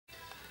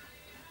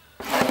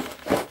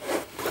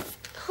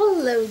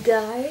Hello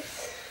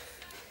guys,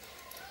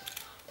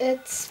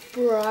 it's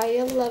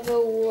Breyer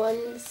level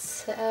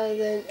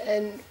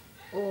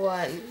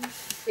 1001.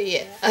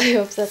 Yeah, I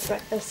hope that's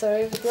right. I'm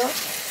sorry if it's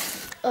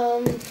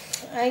not.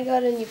 I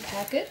got a new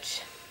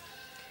package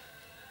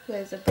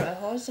with a Breyer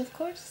Horse, of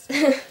course.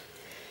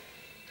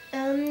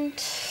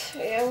 And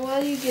yeah,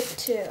 well, you get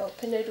to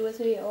open it with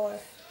me or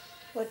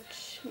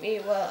watch me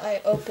while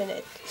I open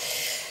it.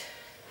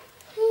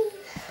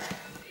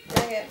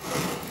 Okay.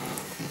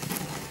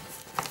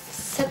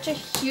 Such a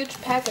huge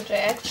package. I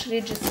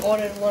actually just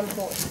ordered one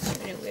horse. It's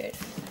really weird.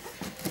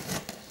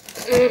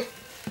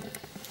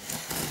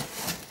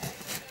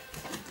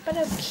 But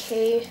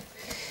okay.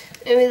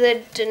 Maybe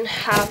they didn't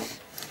have,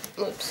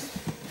 oops,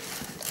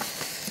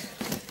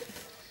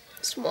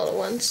 smaller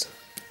ones.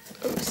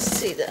 Let me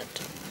see that.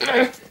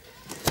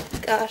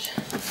 Gosh,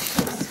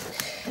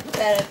 I'm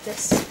bad at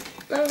this.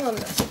 No, I'm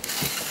not.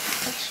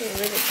 Actually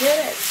really good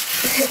at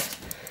it.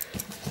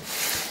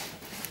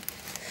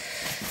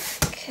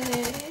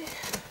 Okay.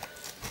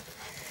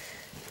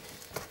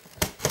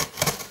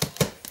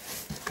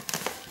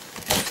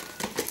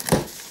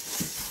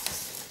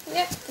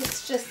 Yep,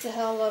 it's just a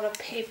hell lot of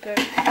paper.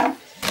 So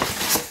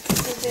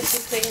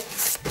basically,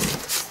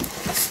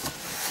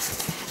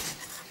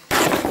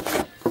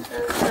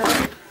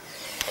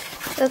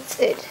 that's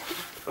it.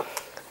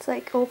 It's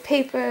like all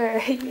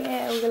paper.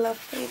 Yeah, we love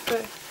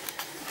paper.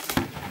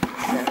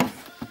 So.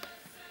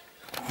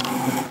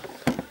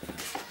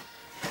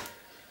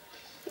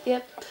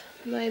 Yep,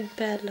 my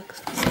bad looks.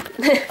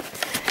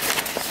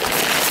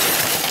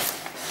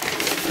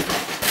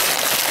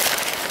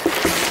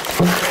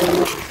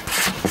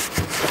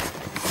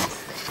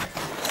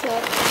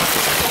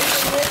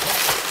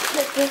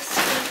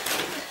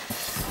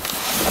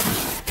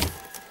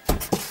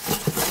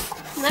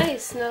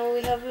 Nice, now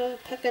we have a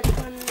packet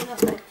for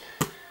nothing.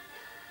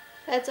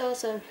 That's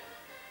awesome.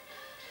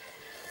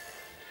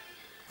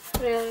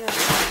 Really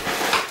awesome.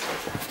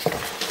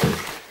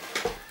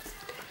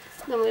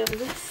 Then we have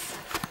this.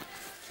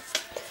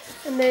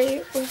 And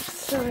they, oops,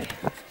 sorry.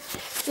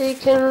 So you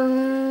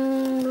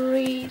can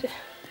read.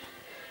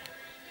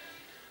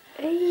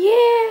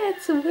 Yeah,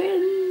 it's a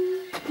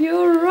win.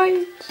 You're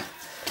right.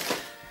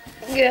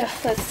 Yeah,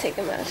 let's take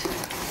him out.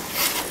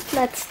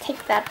 Let's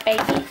take that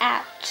baby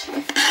out.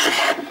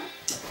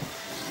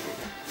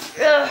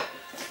 Ugh.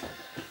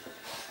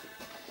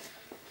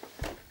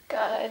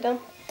 God, I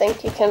don't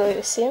think you can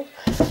really see him.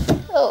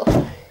 Oh,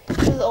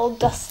 he's all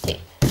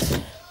dusty.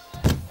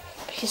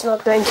 He's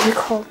not going to be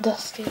called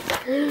Dusty.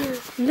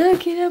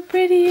 Look at how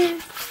pretty he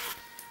is.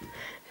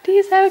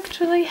 He's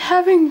actually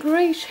having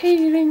gray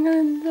shading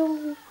and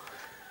all.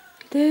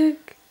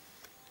 Look.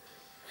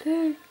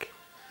 Look.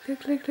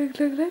 Look, look, look, look,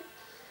 look.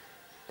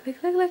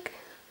 Look, look, look.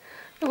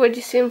 What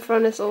you see in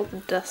front is all the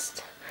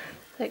dust.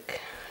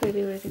 Like,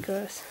 really, really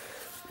gross.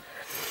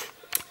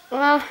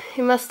 Well,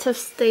 he must have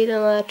stayed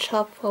in that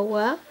shop for a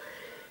while.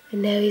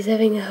 And now he's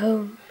having a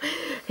home.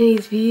 And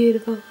he's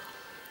beautiful.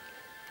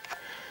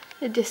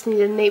 I just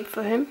need a name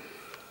for him.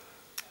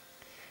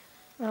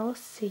 I'll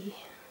see.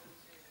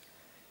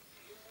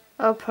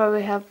 I'll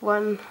probably have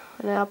one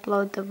when I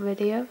upload the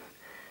video.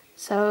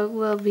 So it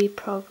will be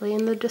probably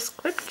in the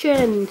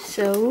description.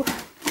 So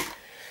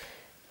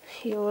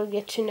you will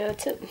get to know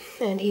it.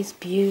 And he's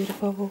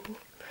beautiful.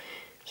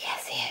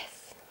 Yes,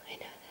 yes. I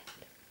know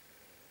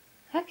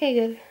that. Okay,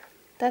 good.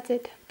 That's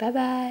it.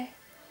 Bye-bye.